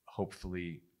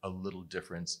hopefully a little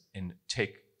difference and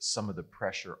take some of the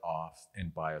pressure off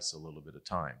and buy us a little bit of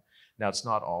time. Now, it's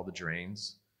not all the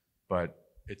drains, but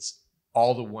it's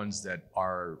all the ones that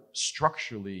are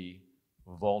structurally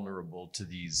vulnerable to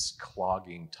these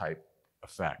clogging type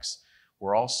effects.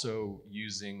 We're also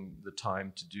using the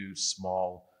time to do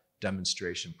small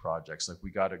demonstration projects. Like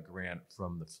we got a grant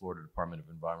from the Florida Department of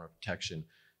Environmental Protection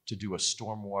to do a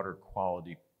stormwater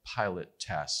quality pilot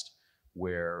test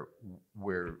where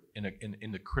we're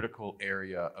in the critical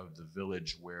area of the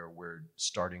village where we're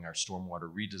starting our stormwater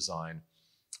redesign.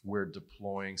 We're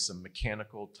deploying some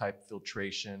mechanical type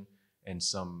filtration and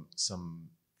some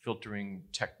filtering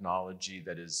technology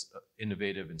that is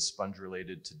innovative and sponge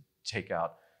related to take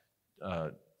out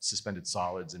suspended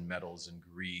solids and metals and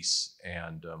grease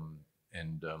and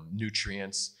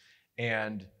nutrients.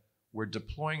 And we're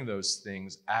deploying those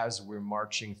things as we're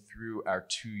marching through our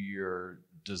 2-year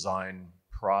design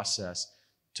process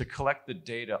to collect the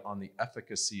data on the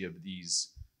efficacy of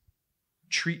these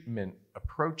treatment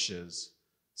approaches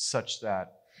such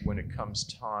that when it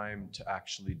comes time to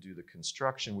actually do the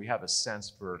construction, we have a sense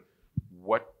for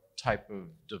what type of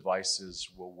devices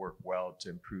will work well to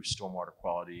improve stormwater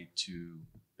quality to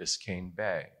Biscayne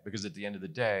Bay. Because at the end of the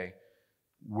day,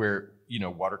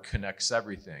 water connects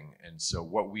everything. And so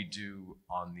what we do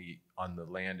on the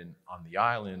land and on the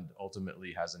island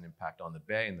ultimately has an impact on the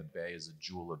bay, and the bay is a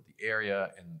jewel of the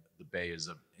area, and the bay is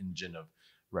an engine of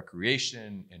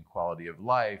recreation and quality of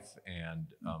life and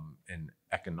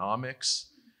economics.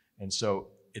 And so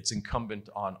it's incumbent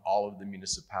on all of the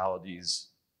municipalities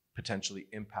potentially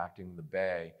impacting the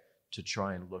bay to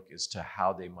try and look as to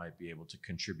how they might be able to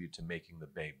contribute to making the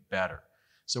bay better.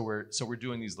 So we're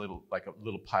doing these a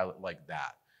little pilot like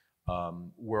that.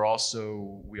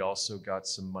 We also got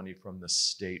some money from the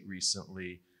state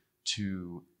recently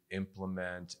to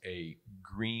implement a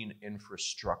green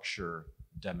infrastructure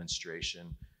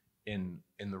demonstration in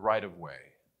the right of way.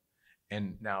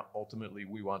 And now ultimately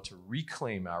we want to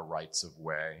reclaim our rights of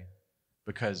way,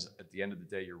 because at the end of the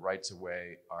day, your rights of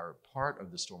way are part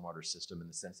of the stormwater system in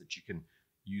the sense that you can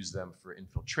use them for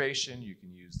infiltration, you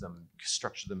can use them,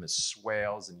 structure them as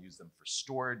swales and use them for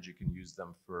storage, you can use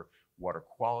them for water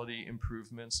quality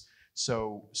improvements.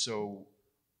 So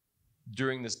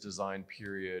during this design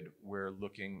period, we're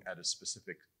looking at a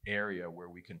specific area where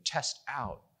we can test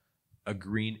out a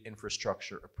green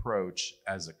infrastructure approach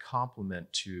as a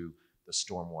complement to the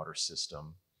stormwater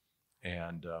system.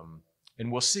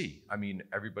 And we'll see. I mean,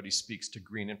 everybody speaks to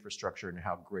green infrastructure and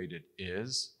how great it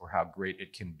is, or how great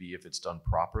it can be if it's done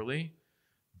properly.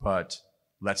 But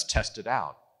let's test it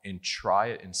out and try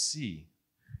it and see,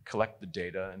 collect the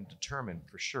data and determine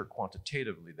for sure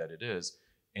quantitatively that it is.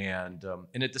 And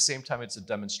at the same time, it's a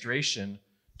demonstration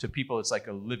to people. It's like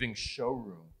a living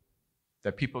showroom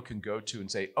that people can go to and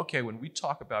say, okay, when we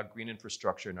talk about green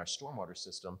infrastructure in our stormwater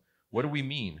system, What do we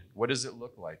mean? What does it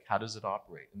look like? How does it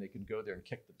operate? And they can go there and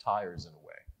kick the tires in a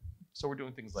way. So we're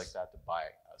doing things like that to buy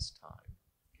us time.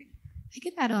 I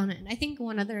could add on, and I think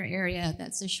one other area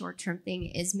that's a short-term thing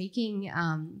is making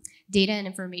data and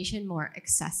information more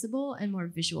accessible and more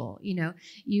visual. You know,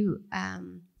 you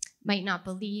might not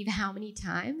believe how many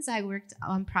times I worked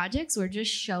on projects where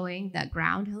just showing that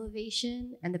ground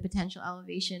elevation and the potential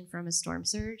elevation from a storm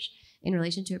surge in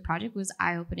relation to a project was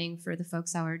eye-opening for the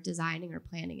folks that were designing or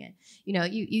planning it. You know,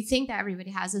 you think that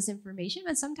everybody has this information,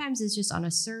 but sometimes it's just on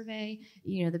a survey.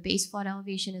 You know, the base flood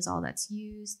elevation is all that's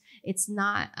used. It's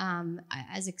not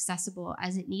as accessible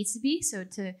as it needs to be. So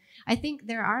I think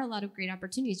there are a lot of great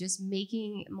opportunities just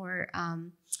making more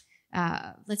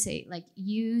let's say like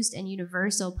used and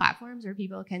universal platforms where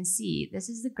people can see this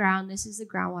is the ground, this is the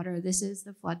groundwater, this is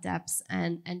the flood depths,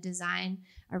 and design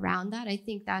around that. I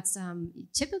think that's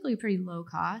typically pretty low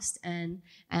cost and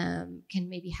can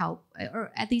maybe help,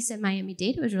 or at least in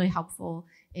Miami-Dade, it was really helpful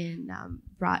in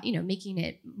making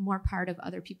it more part of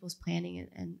other people's planning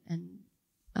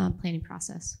and planning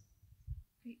process.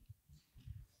 Great.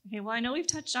 Okay, well, I know we've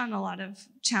touched on a lot of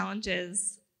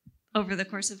challenges over the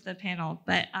course of the panel,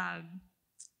 but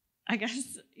I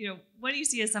guess, what do you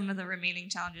see as some of the remaining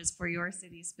challenges for your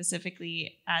city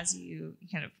specifically as you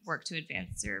kind of work to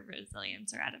advance your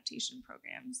resilience or adaptation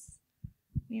programs?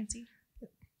 Nancy?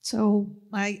 So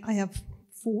I have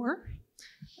 4.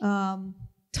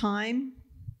 Time,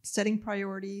 setting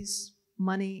priorities,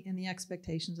 money, and the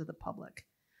expectations of the public.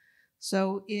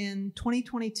 So in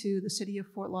 2022, the city of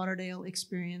Fort Lauderdale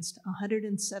experienced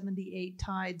 178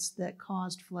 tides that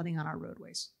caused flooding on our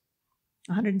roadways.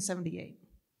 178.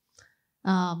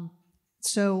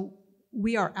 So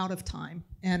we are out of time.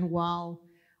 And while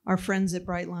our friends at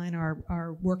Brightline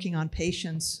are working on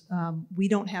patience, we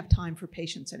don't have time for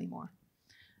patience anymore.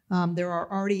 There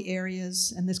are already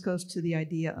areas, and this goes to the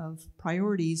idea of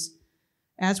priorities.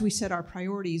 As we set our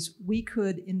priorities, we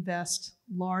could invest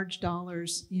large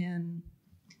dollars in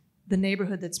the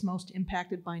neighborhood that's most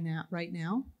impacted by right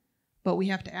now, but we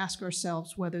have to ask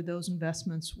ourselves whether those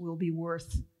investments will be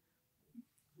worth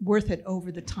it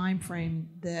over the time frame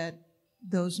that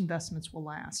those investments will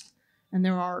last. And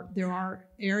there are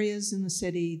areas in the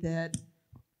city that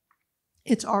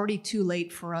it's already too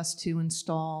late for us to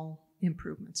install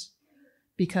improvements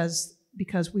because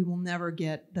we will never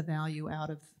get the value out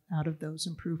of those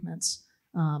improvements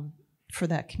for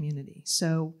that community.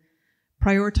 So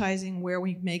prioritizing where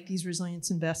we make these resilience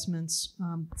investments,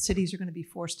 cities are going to be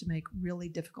forced to make really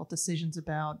difficult decisions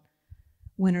about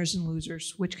winners and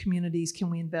losers. Which communities can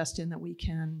we invest in that we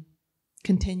can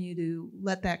continue to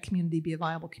let that community be a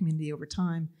viable community over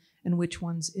time, and which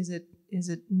ones is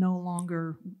it no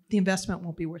longer, the investment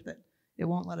won't be worth it. It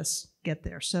won't let us get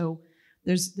there. So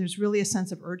there's really a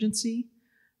sense of urgency,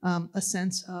 a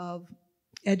sense of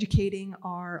educating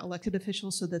our elected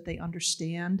officials so that they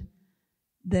understand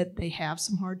that they have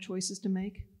some hard choices to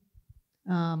make.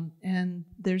 And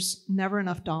there's never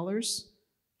enough dollars.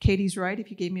 Katie's right,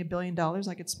 if you gave me $1 billion,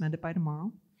 I could spend it by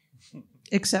tomorrow.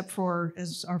 Except for,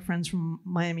 as our friends from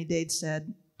Miami-Dade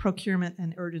said, procurement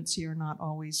and urgency are not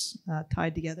always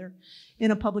tied together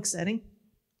in a public setting.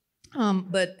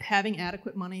 But having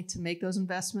adequate money to make those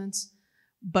investments,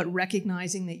 but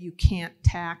recognizing that you can't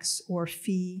tax or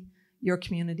fee your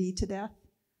community to death.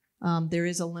 There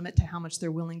is a limit to how much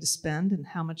they're willing to spend and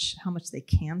how much they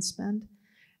can spend.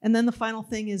 And then the final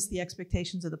thing is the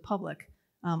expectations of the public.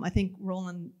 I think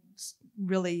Roland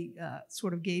really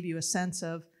sort of gave you a sense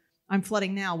of, I'm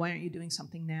flooding now, why aren't you doing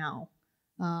something now?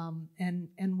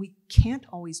 And we can't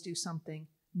always do something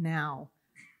now.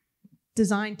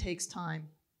 Design takes time.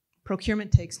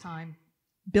 Procurement takes time.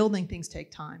 Building things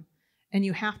take time. And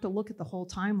you have to look at the whole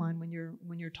timeline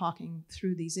when you're talking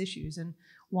through these issues. And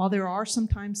while there are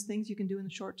sometimes things you can do in the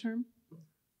short term,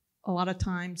 a lot of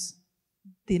times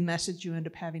the message you end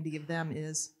up having to give them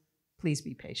is, please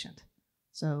be patient.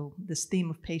 So this theme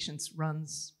of patience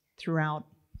runs throughout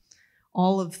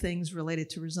all of things related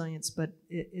to resilience, but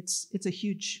it's a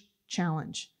huge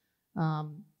challenge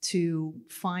to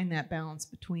find that balance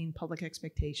between public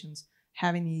expectations,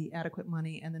 having the adequate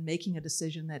money, and then making a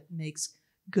decision that makes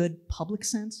good public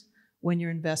sense when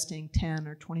you're investing $10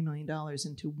 or $20 million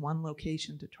into one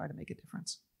location to try to make a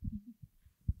difference.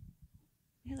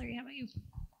 Hillary, how about you?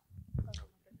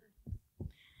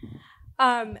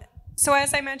 So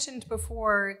as I mentioned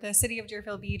before, the city of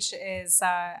Deerfield Beach is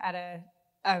at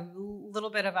a little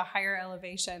bit of a higher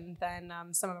elevation than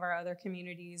some of our other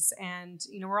communities. And,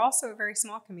 we're also a very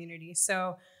small community.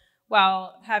 So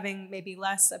while having maybe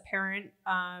less apparent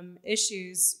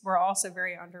issues, we're also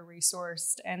very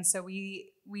under-resourced. And so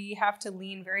we have to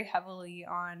lean very heavily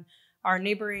on our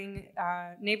neighboring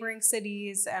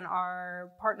cities and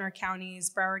our partner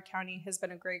counties. Broward County has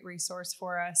been a great resource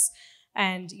for us,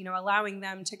 and allowing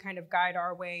them to kind of guide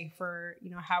our way for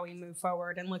how we move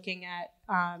forward, and looking at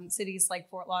cities like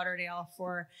Fort Lauderdale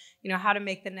for how to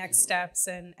make the next steps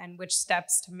and which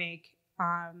steps to make.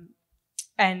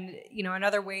 And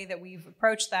another way that we've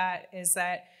approached that is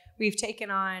that we've taken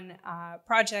on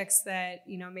projects that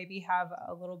maybe have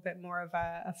a little bit more of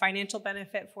a financial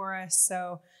benefit for us.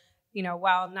 So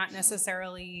while not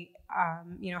necessarily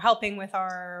helping with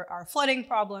our flooding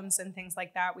problems and things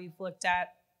like that, we've looked at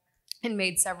and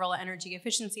made several energy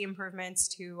efficiency improvements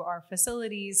to our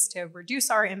facilities to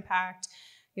reduce our impact.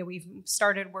 We've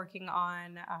started working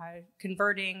on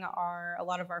converting a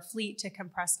lot of our fleet to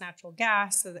compressed natural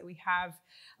gas so that we have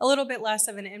a little bit less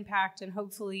of an impact, and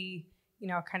hopefully,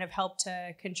 kind of help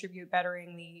to contribute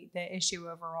bettering the issue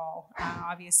overall.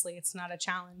 Obviously, it's not a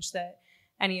challenge that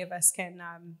any of us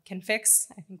can fix.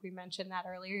 I think we mentioned that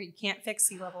earlier. You can't fix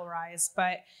sea level rise,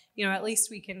 but at least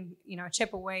we can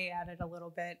chip away at it a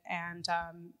little bit, and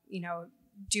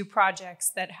do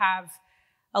projects that have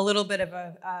a little bit of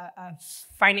a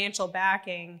financial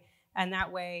backing, and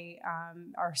that way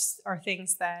are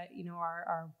things that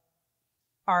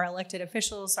our elected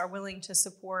officials are willing to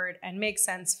support and make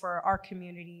sense for our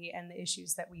community and the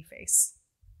issues that we face.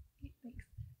 Thanks.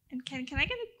 And can I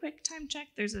get a quick time check?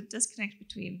 There's a disconnect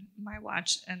between my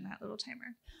watch and that little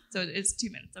timer. So it's 2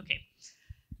 minutes. Okay.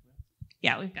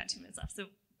 Yeah, we've got 2 minutes left. So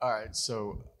all right.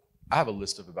 So I have a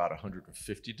list of about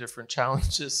 150 different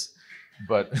challenges,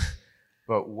 but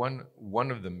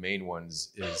one of the main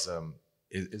ones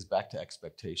is back to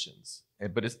expectations,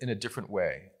 but it's in a different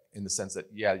way, in the sense that,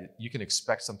 yeah, you can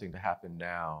expect something to happen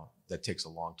now that takes a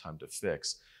long time to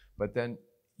fix, but then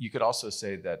you could also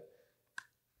say that,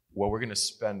 well, we're going to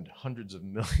spend hundreds of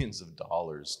millions of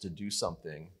dollars to do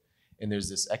something, and there's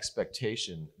this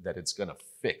expectation that it's going to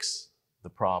fix the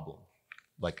problem,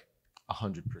 like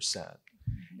 100%.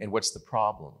 And what's the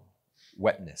problem?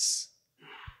 Wetness.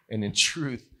 And in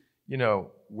truth,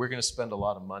 we're going to spend a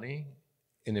lot of money,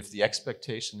 and if the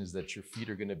expectation is that your feet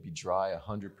are going to be dry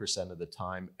 100% of the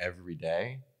time, every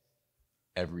day,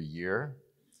 every year,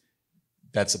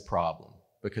 that's a problem,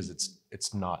 because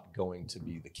it's not going to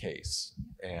be the case.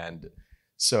 And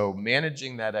so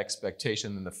managing that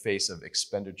expectation in the face of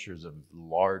expenditures of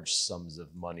large sums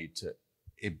of money to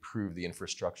improve the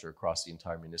infrastructure across the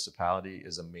entire municipality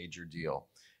is a major deal.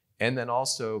 And then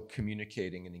also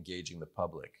communicating and engaging the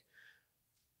public.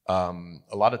 A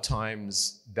lot of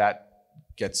times that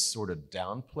gets sort of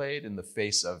downplayed in the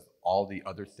face of all the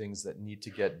other things that need to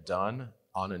get done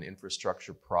on an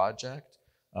infrastructure project,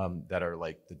 that are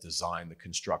like the design, the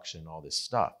construction, all this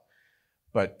stuff.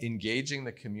 But engaging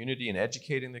the community and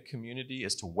educating the community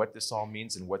as to what this all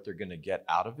means and what they're going to get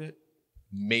out of it,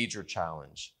 major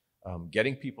challenge.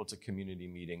 Getting people to community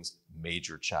meetings,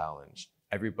 major challenge.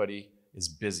 Everybody is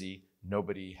busy.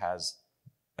 Nobody has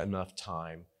enough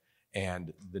time.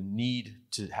 And the need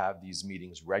to have these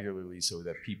meetings regularly so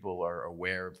that people are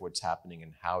aware of what's happening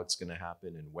and how it's going to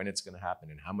happen and when it's going to happen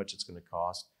and how much it's going to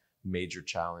cost, major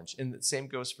challenge. And the same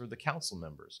goes for the council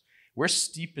members. We're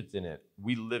steeped in it.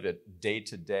 We live it day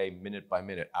to day, minute by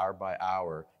minute, hour by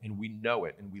hour, and we know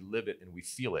it and we live it and we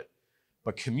feel it.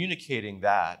 But communicating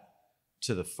that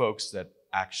to the folks that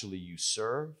actually you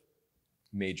serve,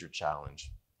 major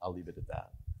challenge. I'll leave it at that.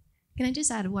 Can I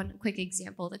just add one quick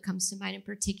example that comes to mind in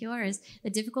particular is the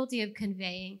difficulty of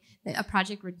conveying that a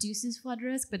project reduces flood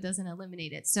risk but doesn't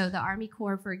eliminate it. So the Army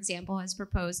Corps, for example, has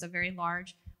proposed a very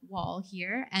large wall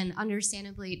here, and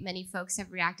understandably many folks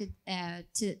have reacted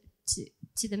to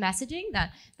the messaging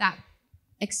that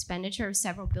expenditure of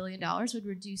several $1 billion would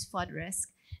reduce flood risk,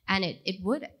 and it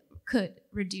could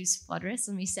reduce flood risk,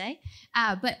 let me say,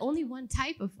 but only one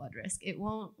type of flood risk. It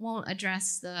won't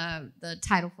address the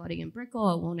tidal flooding in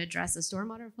Brickell. It won't address the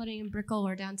stormwater flooding in Brickell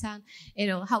or downtown.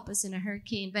 It'll help us in a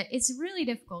hurricane, but it's really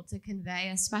difficult to convey,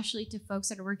 especially to folks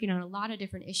that are working on a lot of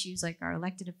different issues, like our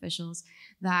elected officials,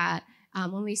 that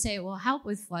when we say it will help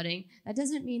with flooding, that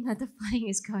doesn't mean that the flooding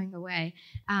is going away.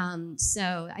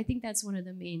 So I think that's one of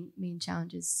the main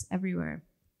challenges everywhere.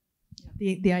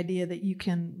 The idea that you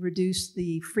can reduce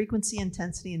the frequency,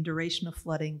 intensity, and duration of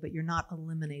flooding, but you're not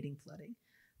eliminating flooding.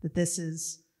 That this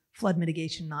is flood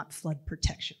mitigation, not flood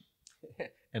protection.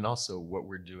 And also what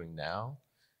we're doing now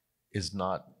is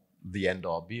not the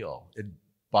end-all be-all. It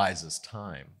buys us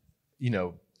time.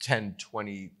 10,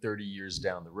 20, 30 years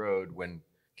down the road, when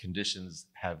conditions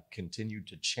have continued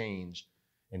to change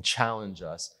and challenge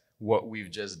us, what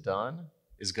we've just done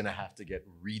is going to have to get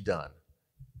redone.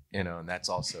 And that's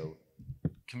also,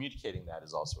 communicating that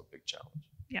is also a big challenge.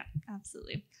 Yeah,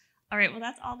 absolutely. All right, well,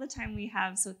 that's all the time we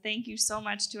have. So thank you so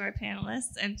much to our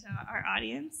panelists and to our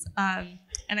audience.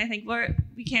 And I think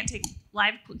we can't take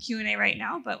live Q&A right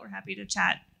now, but we're happy to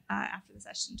chat after the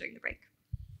session during the break.